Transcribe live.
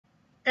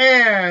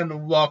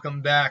And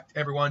welcome back,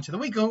 everyone, to the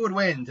week of Who Would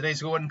Win. Today's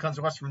Who Would Win comes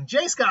to us from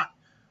J. Scott,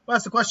 who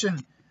asked the question,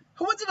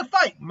 who wins in a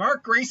fight?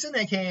 Mark Grayson,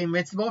 a.k.a.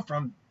 Invincible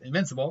from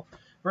Invincible,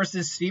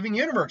 versus Steven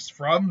Universe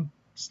from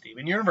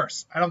Steven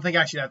Universe. I don't think,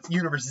 actually, that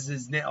Universe is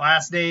his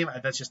last name.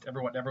 That's just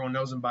everyone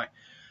knows him by.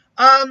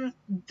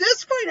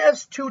 This fight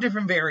has two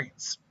different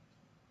variants.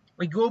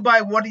 We go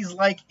by what he's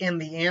like in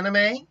the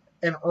anime,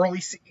 an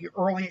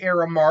early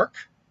era Mark,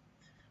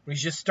 when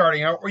he's just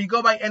starting out, or you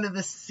go by end of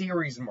the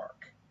series Mark.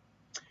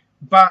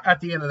 But at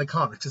the end of the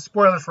comics, a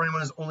spoiler for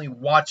anyone who's only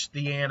watched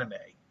the anime,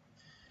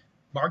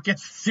 Mark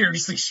gets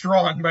seriously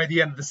strong by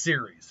the end of the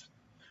series.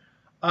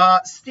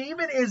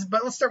 Steven is,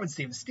 but let's start with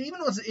Steven. Steven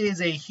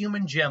is a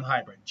human gem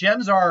hybrid.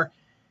 Gems are,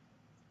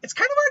 it's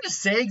kind of hard to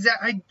say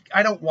exactly.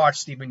 I don't watch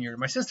Steven Universe.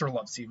 My sister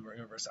loves Steven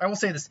Universe. I will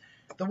say this.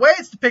 The way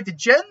it's depicted,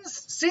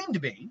 gems seem to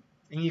be,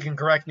 and you can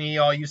correct me,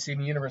 all you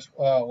Steven Universe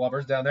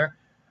lovers down there,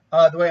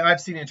 the way I've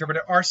seen it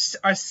interpreted, are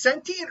a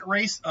sentient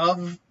race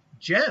of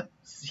gems.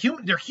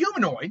 They're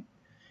humanoid,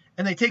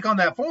 and they take on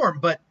that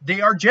form, but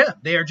they are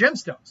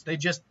gemstones. They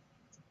just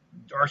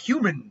are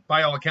human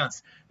by all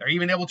accounts. They're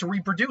even able to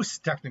reproduce,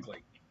 technically.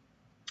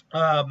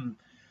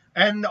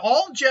 And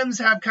all gems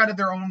have kind of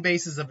their own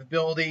bases of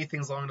ability,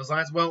 things along those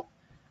lines. Well,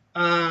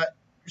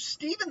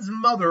 Steven's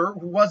mother,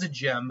 who was a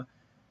gem,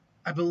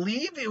 I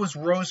believe it was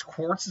rose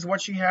quartz is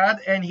what she had,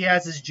 and he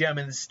has his gem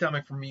in his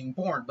stomach from being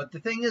born. But the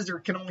thing is, there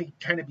can only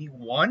kind of be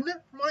one,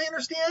 from what I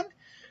understand.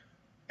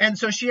 And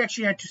so she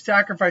actually had to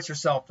sacrifice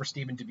herself for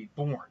Steven to be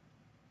born.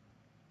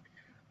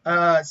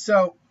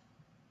 So,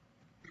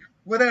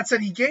 with that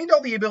said, he gained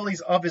all the abilities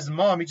of his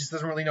mom. He just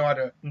doesn't really know how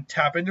to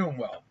tap into them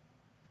well.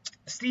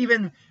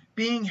 Steven,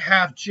 being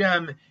half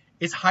gem,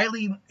 is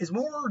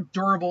more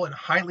durable and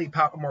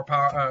more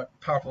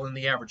powerful than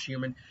the average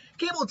human.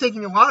 Capable of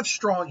taking a lot of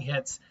strong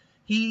hits.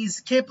 He's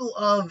capable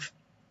of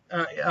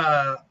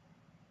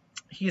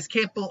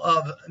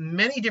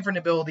many different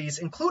abilities,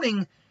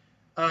 including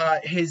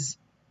his,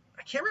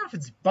 I can't remember if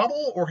it's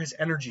bubble or his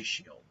energy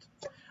shield.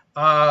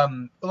 Let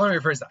me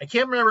rephrase that. I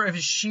can't remember if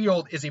his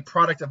shield is a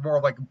product of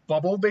more like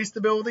bubble-based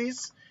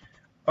abilities,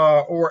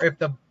 or if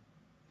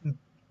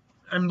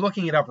I'm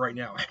looking it up right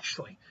now,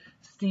 actually.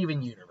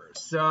 Steven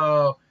Universe.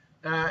 So,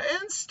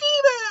 and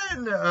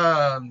Steven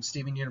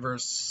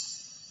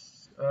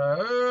Universe.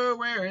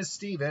 Where is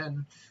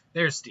Steven?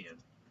 There's Steven.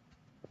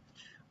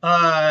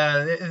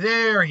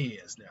 There he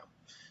is now.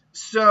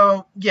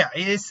 So, yeah,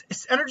 his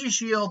energy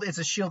shield is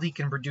a shield he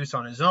can produce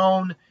on his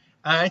own.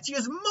 It's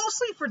used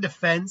mostly for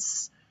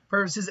defense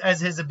purposes, as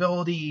his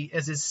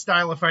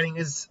style of fighting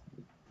is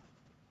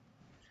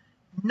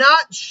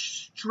not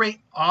straight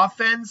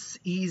offense.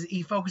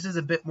 He focuses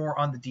a bit more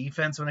on the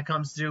defense when it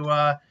comes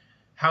to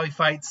how he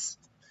fights.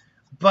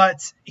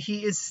 But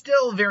he is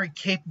still very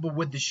capable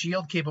with the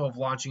shield, capable of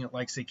launching it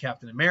like, say,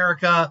 Captain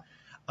America,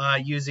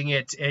 using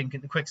it in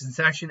quick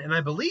succession. And I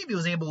believe he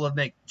was able to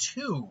make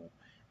two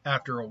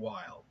after a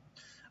while.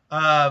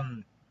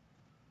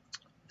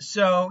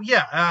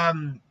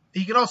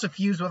 He can also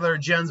fuse with other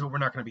gems, but we're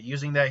not going to be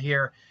using that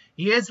here.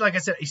 He is, like I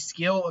said, a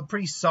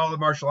pretty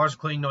solid martial arts,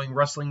 including knowing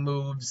wrestling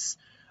moves,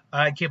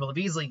 capable of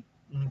easily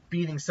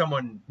beating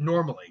someone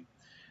normally.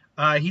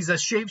 He's a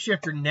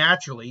shapeshifter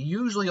naturally,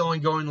 usually only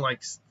going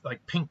like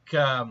pink,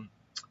 I'm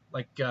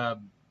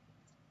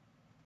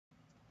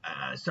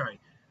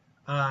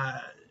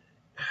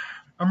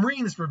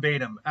reading this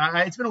verbatim.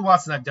 It's been a while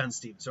since I've done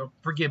Steven, so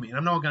forgive me. And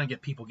I'm not going to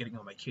get people getting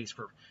on my case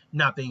for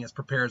not being as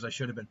prepared as I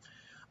should have been.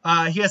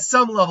 He has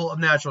some level of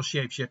natural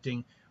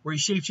shape-shifting, where he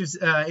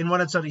shapeshifts, in one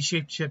episode, he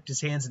shapeshifted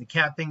his hands into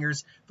cat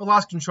fingers, but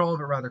lost control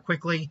of it rather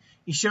quickly.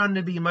 He's shown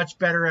to be much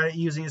better at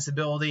using this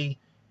ability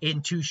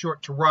in Too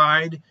Short to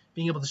Ride,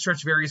 being able to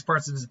stretch various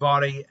parts of his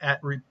body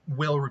at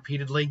will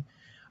repeatedly.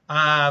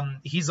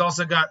 His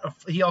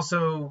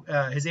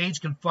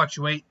age can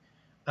fluctuate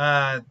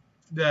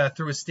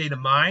through his state of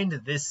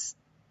mind. This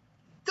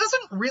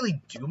doesn't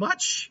really do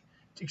much,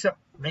 except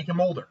make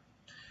him older.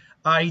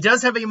 He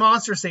does have a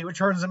monster state, which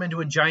turns him into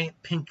a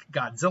giant pink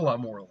Godzilla,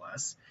 more or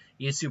less.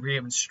 He has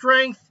superhuman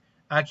strength,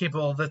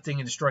 capable of lifting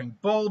and destroying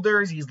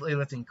boulders. He's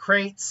lifting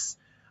crates.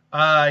 He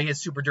has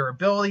super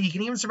durability. He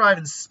can even survive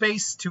in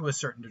space to a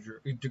certain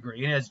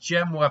degree, and has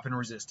gem weapon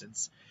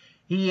resistance.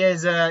 He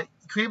is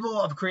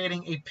capable of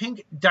creating a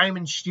pink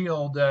diamond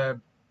shield.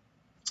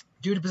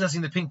 Due to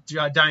possessing the pink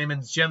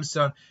diamond's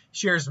gemstone,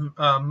 shares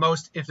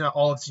most, if not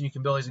all, of its unique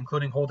abilities,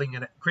 including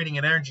creating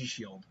an energy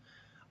shield.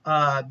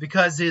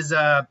 Because these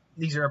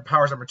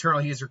powers are maternal,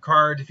 he is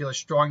required to feel a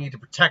strong need to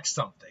protect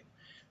something.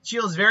 The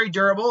shield is very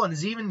durable and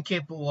is even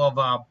capable of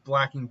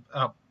blocking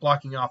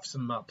off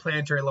some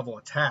planetary level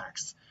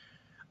attacks.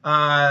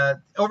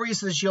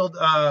 Overuse of the shield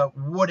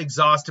would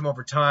exhaust him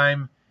over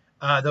time,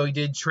 though he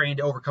did train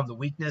to overcome the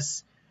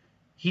weakness.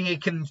 He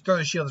can throw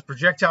the shield as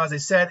projectile. As I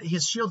said,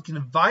 his shield can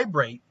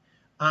vibrate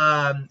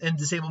and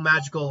disable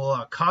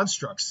magical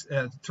constructs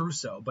through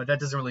so, but that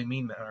doesn't really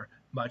mean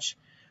much.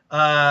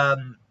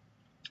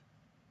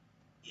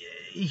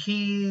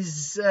 He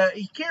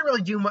can't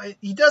really do much.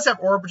 He does have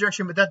aura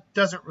projection, but that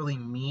doesn't really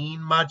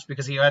mean much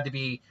because he had to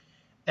be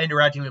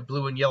interacting with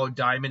Blue and Yellow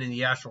Diamond in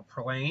the astral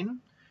plane.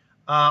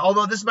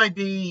 Although this might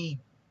be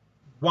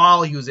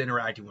while he was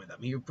interacting with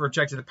them. He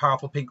projected a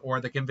powerful pink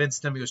aura that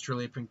convinced him he was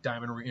truly a pink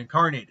diamond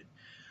reincarnated.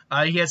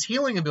 He has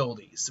healing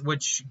abilities,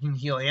 which can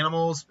heal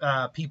animals,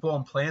 people,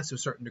 and plants to a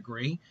certain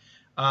degree.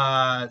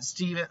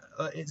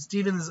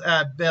 Steven's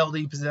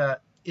ability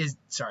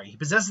he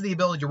possesses the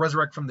ability to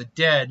resurrect from the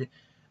dead.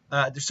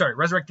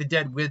 Resurrect the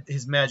dead with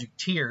his magic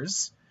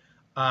tears,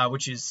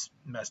 which is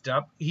messed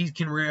up. He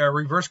can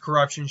reverse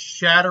corruption,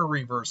 shatter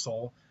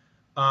reversal.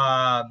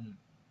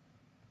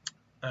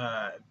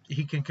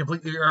 He can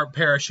completely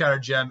repair a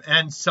shattered gem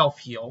and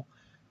self-heal.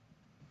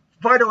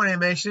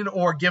 Phytoanimation,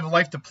 or give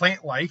life to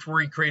plant life,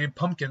 where he created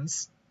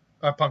watermelons.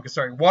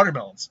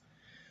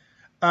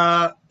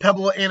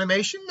 Pebble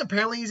animation,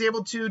 apparently he's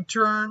able to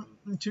turn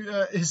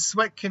his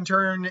sweat can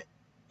turn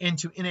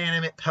into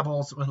inanimate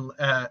pebbles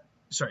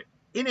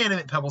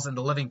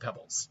into living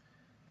pebbles.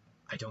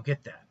 I don't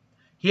get that.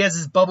 He has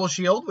his bubble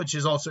shield, which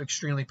is also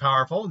extremely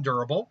powerful and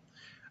durable.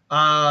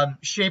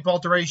 Shape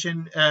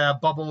alteration,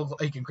 bubble.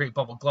 He can create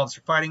bubble gloves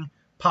for fighting.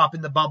 Pop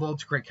in the bubble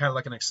to create kind of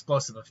like an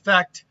explosive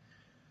effect.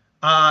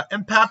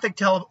 Empathic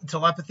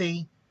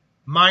telepathy,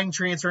 mind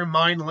transfer,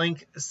 mind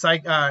link,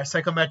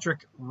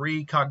 psychometric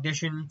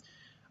recognition,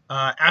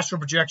 astral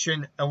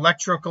projection,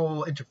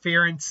 electrical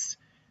interference.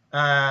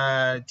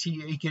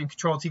 He can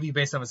control TV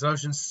based on his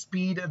emotions.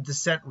 Speed of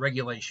descent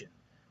regulation.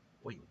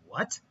 Wait,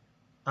 what?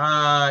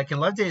 Can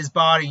levitate his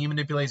body. He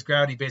manipulates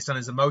gravity based on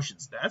his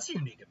emotions. That's a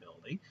unique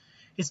ability.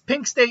 His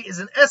pink state is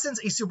in essence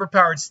a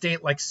superpowered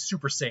state like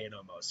Super Saiyan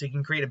almost. He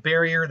can create a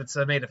barrier that's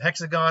made of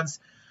hexagons.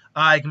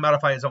 He can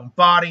modify his own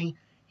body.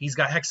 He's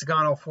got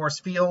hexagonal force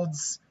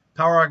fields,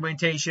 power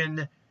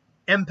augmentation,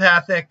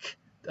 empathic,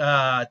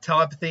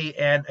 telepathy,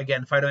 and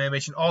again,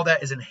 phytoanimation. All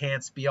that is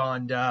enhanced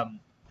beyond,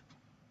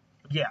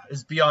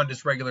 is beyond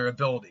his regular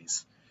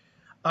abilities.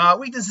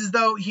 Weaknesses,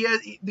 though,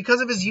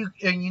 because of his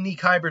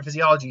unique hybrid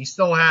physiology, he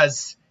still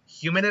has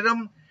human in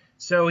him,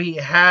 so he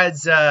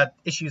has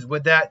issues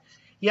with that.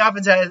 He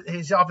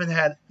has often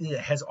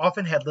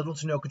had little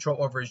to no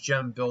control over his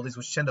gem abilities,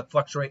 which tend to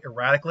fluctuate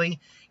erratically.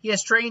 He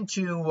has trained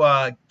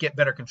to get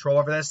better control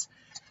over this.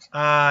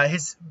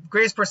 His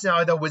greatest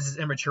personality, though, was his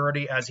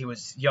immaturity as he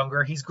was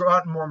younger. He's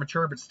gotten more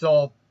mature, but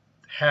still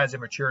has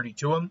immaturity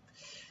to him.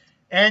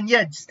 And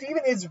yeah,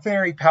 Steven is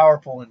very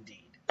powerful indeed.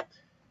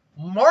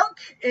 Mark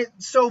is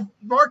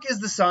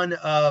the son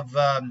of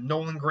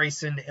Nolan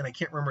Grayson, and I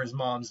can't remember his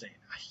mom's name.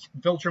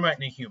 Viltrumite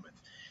and a human.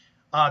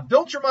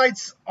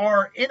 Viltrumites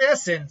are, in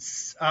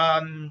essence,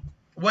 Death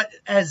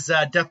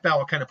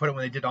Battle kind of put it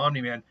when they did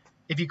Omni-Man.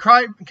 If you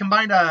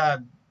combine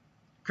a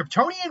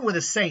Kryptonian with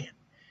a Saiyan,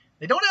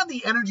 they don't have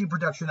the energy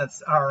production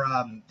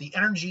the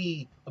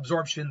energy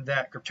absorption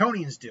that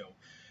Kryptonians do,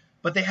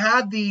 but they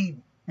have the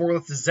more or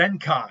less the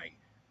Zenkai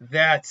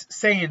that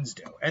Saiyans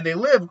do, and they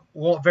live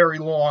very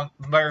long,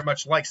 very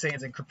much like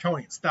Saiyans and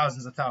Kryptonians,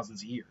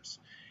 thousands of years.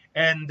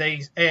 And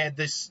the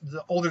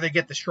older they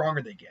get, the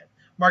stronger they get.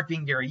 Mark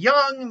being very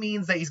young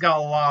means that he's got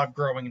a lot of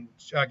growing and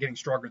getting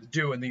stronger to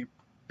do in the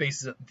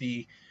basis of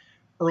the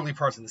early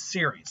parts of the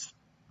series.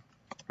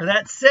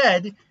 That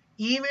said,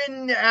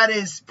 even at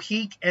his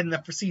peak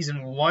for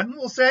season 1,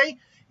 we'll say,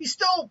 he's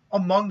still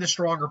among the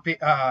stronger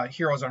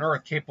heroes on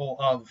Earth, capable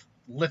of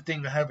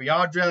lifting heavy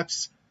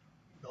objects,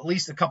 at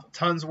least a couple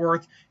tons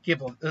worth,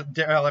 capable of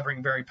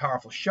delivering very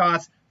powerful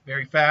shots,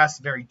 very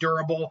fast, very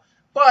durable,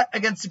 but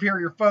against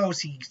superior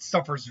foes, he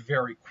suffers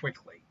very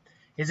quickly.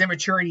 His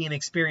immaturity and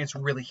experience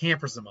really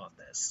hampers him on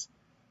this.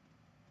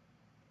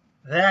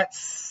 That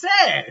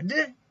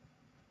said,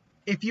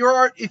 if you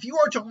are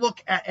to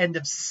look at end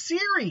of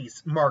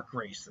series Mark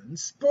Grayson,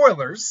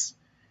 spoilers,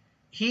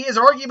 he is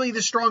arguably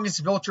the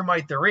strongest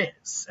Viltrumite there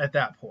is at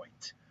that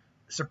point.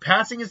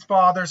 Surpassing his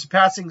father,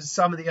 surpassing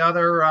some of the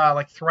other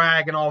like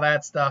Thrag and all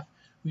that stuff,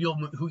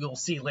 who you'll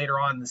see later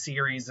on in the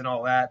series and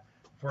all that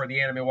for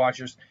the anime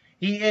watchers.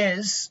 He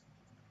is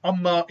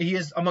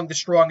among the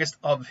strongest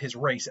of his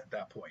race at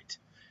that point.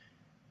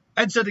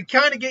 And so to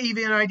kind of give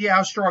you an idea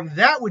how strong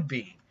that would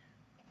be,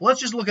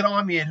 let's just look at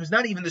Omni-Man, who's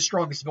not even the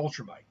strongest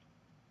Viltrumite.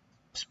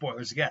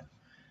 Spoilers again.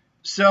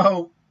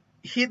 So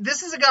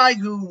this is a guy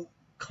who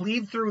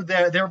cleaved through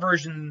their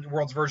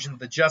world's version of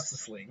the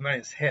Justice League,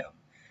 minus him.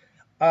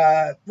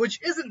 Which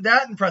isn't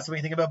that impressive when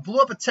you think about it. Blew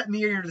up a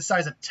meteor the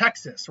size of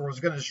Texas, or was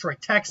going to destroy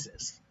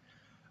Texas.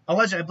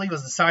 Allegedly, I believe it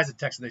was the size of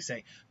Texas, they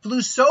say.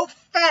 Flew so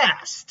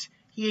fast,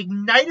 he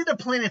ignited a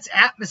planet's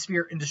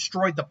atmosphere and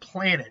destroyed the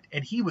planet,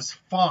 and he was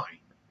fine.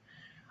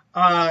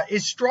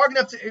 Is strong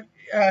enough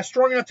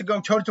to go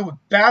toe-to-toe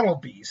with Battle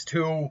Beast,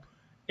 who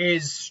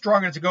is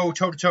strong enough to go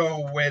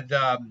toe-to-toe with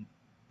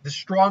the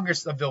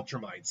strongest of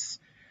Viltrumites.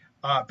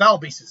 Battle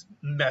Beast is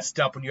messed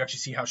up when you actually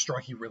see how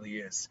strong he really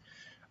is.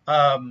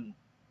 And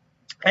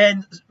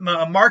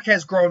Mark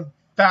has grown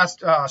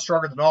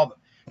stronger than all of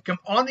them.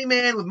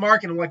 Omni-Man with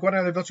Mark and like one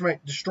other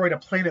Viltrumite destroyed a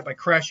planet by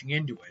crashing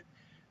into it.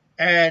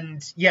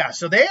 And yeah,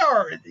 so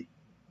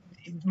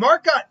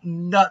Mark got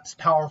nuts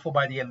powerful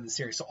by the end of the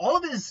series. So all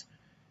of his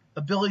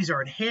abilities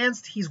are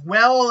enhanced. He's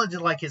well into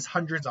like his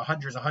hundreds,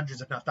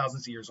 if not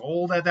thousands of years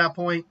old at that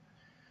point.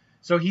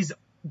 So he's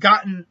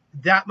gotten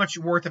that much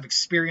worth of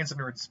experience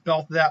under his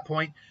belt at that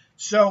point.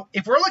 So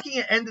if we're looking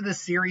at end of the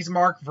series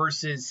Mark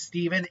versus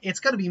Steven, it's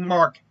going to be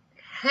Mark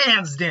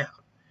hands down.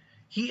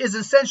 He is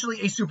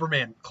essentially a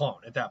Superman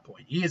clone at that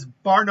point. He is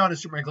bar none a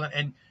Superman clone.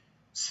 And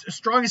as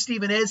strong as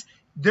Steven is,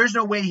 there's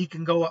no way he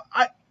can go.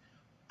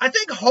 I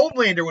think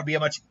Homelander would be a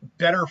much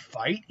better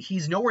fight.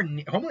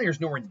 Homelander's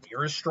nowhere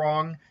near as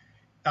strong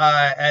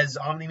as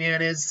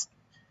Omni-Man is.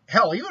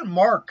 Hell, even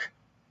Mark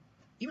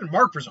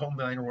versus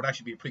Homelander would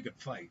actually be a pretty good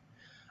fight.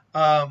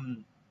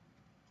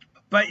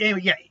 But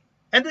anyway, yeah,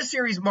 end of the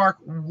series Mark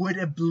would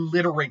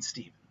obliterate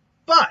Steven.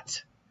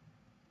 But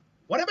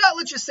what about,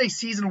 let's just say,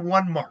 season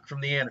 1 Mark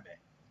from the anime?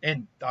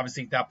 And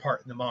obviously that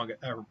part in the manga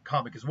or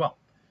comic as well.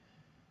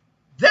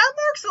 That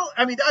Mark's,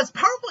 I mean, as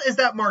powerful as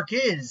that Mark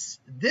is,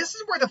 this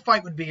is where the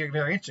fight would be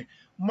very interesting.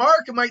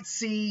 Mark might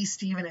see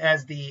Steven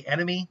as the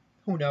enemy.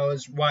 Who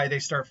knows why they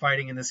start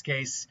fighting in this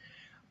case.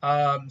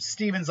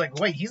 Steven's like,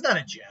 wait, he's not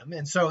a gem.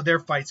 And so their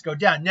fights go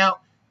down.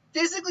 Now,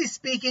 physically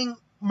speaking,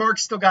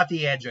 Mark's still got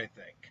the edge, I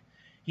think.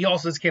 He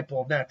also is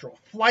capable of natural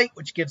flight,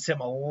 which gives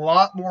him a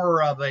lot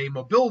more of a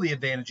mobility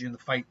advantage in the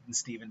fight than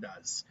Steven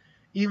does.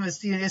 Even if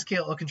Steven is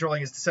capable of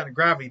controlling his descent of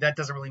gravity, that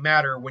doesn't really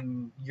matter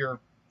when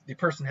the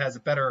person has a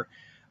better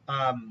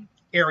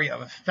area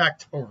of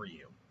effect over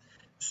you.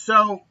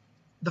 So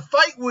the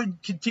fight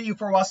would continue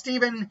for a while.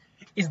 Steven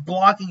is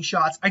blocking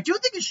shots. I do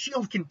think his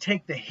shield can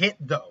take the hit,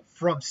 though,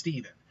 from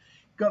Steven.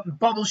 Got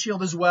bubble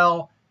shield as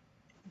well.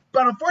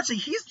 But unfortunately,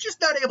 he's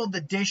just not able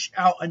to dish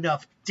out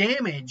enough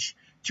damage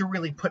to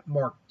really put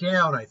Mark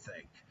down, I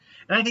think.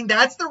 And I think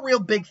that's the real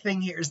big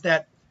thing here, is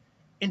that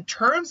in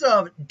terms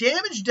of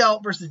damage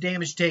dealt versus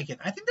damage taken,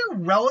 I think they're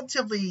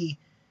relatively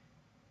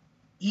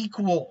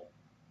equal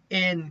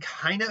in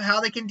kind of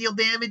how they can deal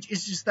damage.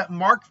 It's just that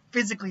Mark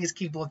physically is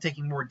capable of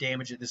taking more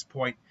damage at this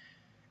point.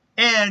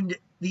 And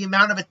the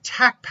amount of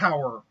attack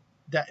power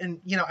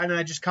and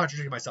I just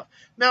contradicted myself.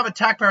 The amount of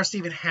attack power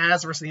Steven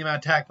has versus the amount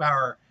of attack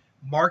power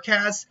Mark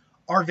has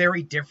are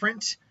very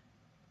different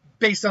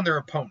based on their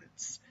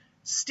opponents.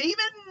 Steven's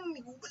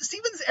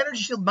energy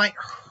shield might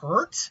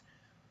hurt,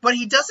 but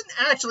he doesn't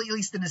actually, at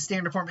least in his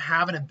standard form,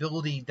 have an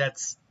ability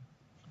that's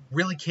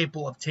really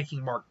capable of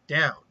taking Mark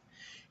down.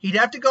 He'd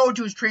have to go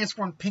into his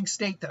transformed pink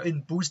state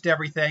and boost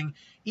everything.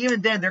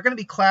 Even then, they're going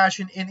to be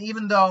clashing. And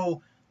even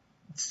though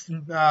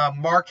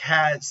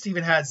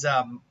Steven has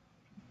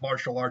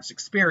martial arts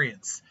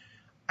experience,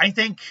 I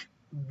think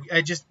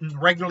just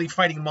regularly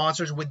fighting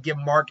monsters would give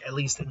Mark at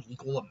least an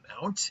equal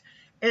amount.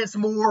 And it's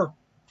more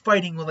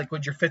fighting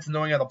with your fits and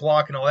knowing how to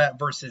block and all that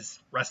versus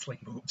wrestling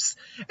moves.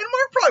 And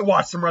Mark probably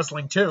watched some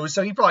wrestling too,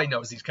 so he probably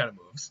knows these kind of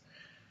moves.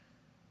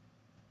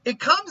 It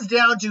comes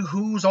down to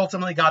who's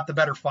ultimately got the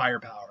better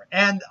firepower.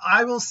 And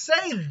I will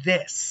say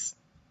this.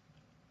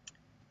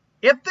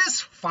 If this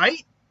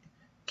fight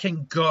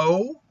can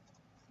go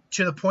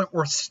to the point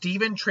where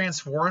Steven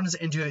transforms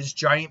into his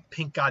giant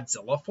pink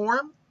Godzilla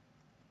form,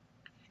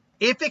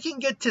 if it can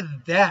get to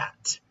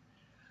that,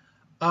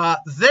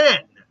 then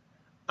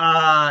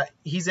I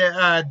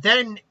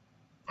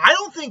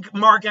don't think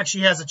Mark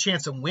actually has a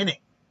chance of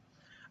winning.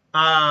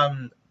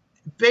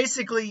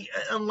 Basically,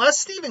 unless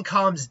Steven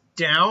calms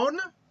down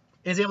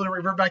and is able to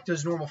revert back to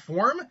his normal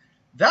form,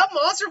 that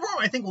monster form,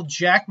 I think, will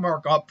jack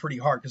Mark up pretty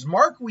hard. Because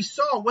Mark, we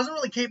saw, wasn't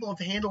really capable of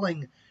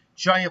handling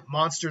giant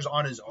monsters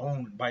on his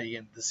own by the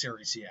end of the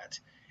series yet.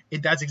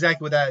 That's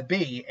exactly what that would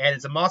be. And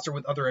it's a monster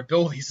with other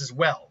abilities as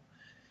well.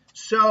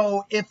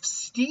 So if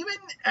Steven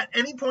at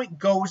any point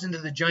goes into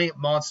the giant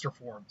monster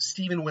form,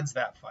 Steven wins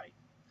that fight.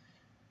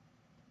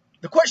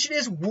 The question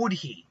is, would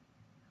he?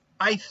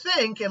 I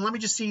think, and let me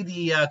just see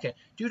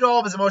due to all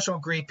of his emotional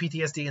grief,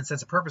 PTSD, and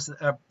sense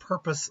of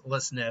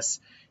purposelessness,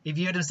 he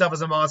viewed himself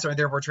as a monster and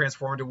therefore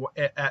transformed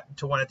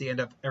to one at the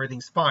end of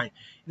everything's fine.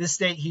 In this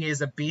state, he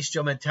is a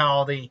bestial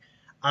mentality.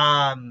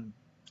 So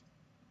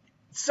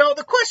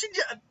the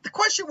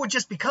question would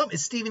just become,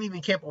 is Steven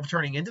even capable of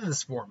turning into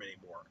this form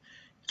anymore?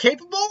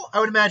 Capable? I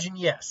would imagine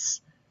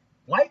yes.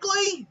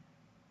 Likely?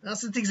 Well,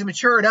 since things have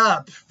matured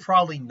up,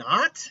 probably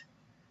not.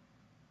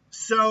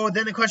 So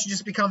then the question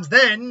just becomes,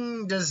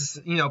 does,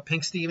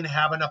 Pink Steven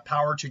have enough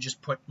power to just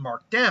put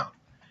Mark down?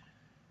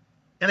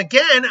 And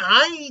again,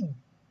 I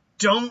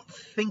don't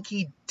think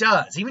he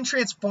does. Even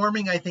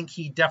transforming, I think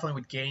he definitely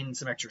would gain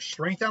some extra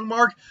strength on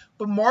Mark.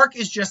 But Mark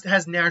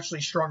has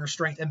naturally stronger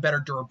strength and better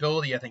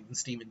durability, I think, than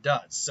Steven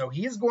does. So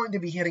he is going to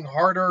be hitting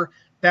harder,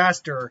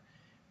 faster,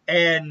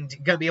 and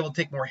going to be able to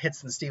take more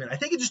hits than Steven. I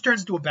think it just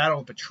turns into a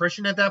battle of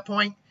attrition at that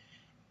point.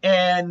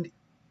 And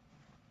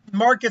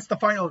Mark gets the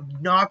final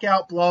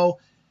knockout blow.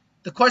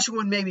 The question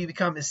would maybe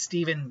become, is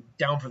Steven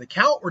down for the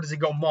count, or does he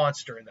go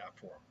monster in that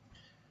form?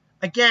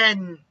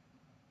 Again,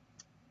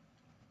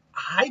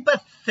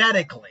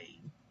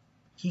 hypothetically,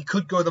 he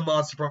could go the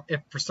monster form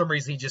if for some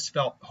reason he just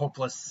felt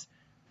hopeless,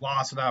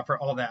 lost without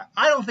all that.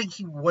 I don't think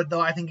he would,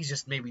 though. I think he's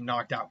just maybe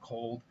knocked out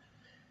cold.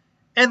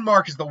 And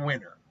Mark is the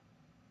winner.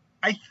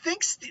 I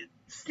think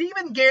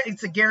Steven,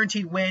 it's a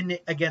guaranteed win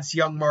against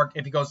young Mark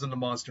if he goes into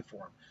monster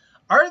form.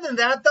 Other than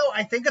that, though,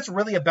 I think it's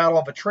really a battle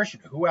of attrition.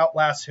 Who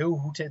outlasts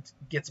who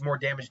gets more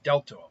damage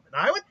dealt to him. And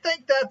I would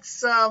think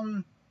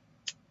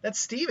that's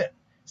Steven.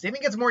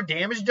 Steven gets more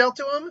damage dealt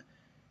to him,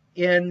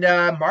 and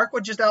Mark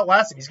would just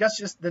outlast him. He's got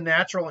just the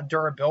natural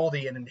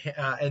durability and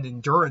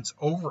endurance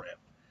over him.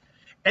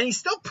 And he's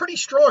still pretty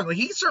strong. Like,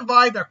 he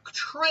survived a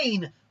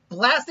train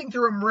blasting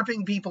through him,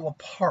 ripping people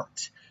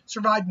apart.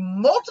 Survived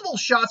multiple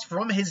shots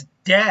from his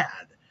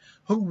dad,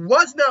 who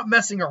was not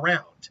messing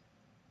around.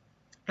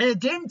 And it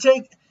didn't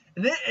take...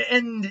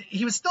 And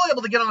he was still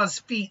able to get on his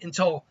feet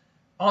until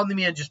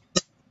Omni-Man just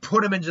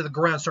put him into the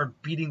ground and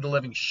started beating the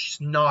living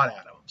snot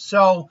out of him.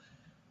 So,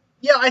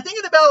 yeah, I think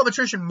in the Battle of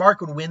Attrition,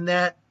 Mark would win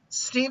that.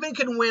 Steven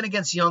can win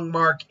against young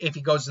Mark if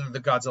he goes into the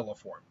Godzilla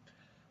form.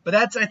 But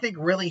that's, I think,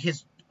 really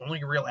his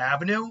only real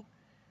avenue.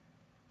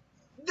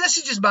 This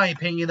is just my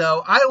opinion,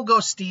 though. I will go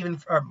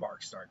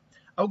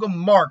I will go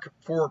Mark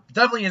for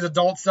definitely his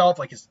adult self,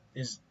 like his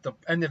the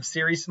end of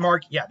series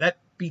Mark. Yeah, that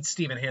beats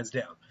Steven hands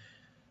down.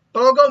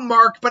 But I'll go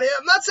Mark. But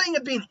I'm not saying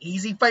it'd be an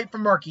easy fight for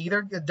Mark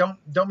either.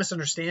 Don't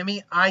misunderstand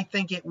me. I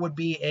think it would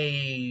be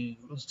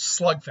a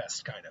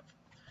slugfest, kind of.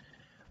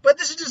 But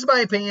this is just my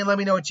opinion. Let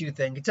me know what you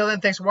think. Until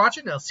then, thanks for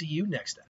watching, and I'll see you next time.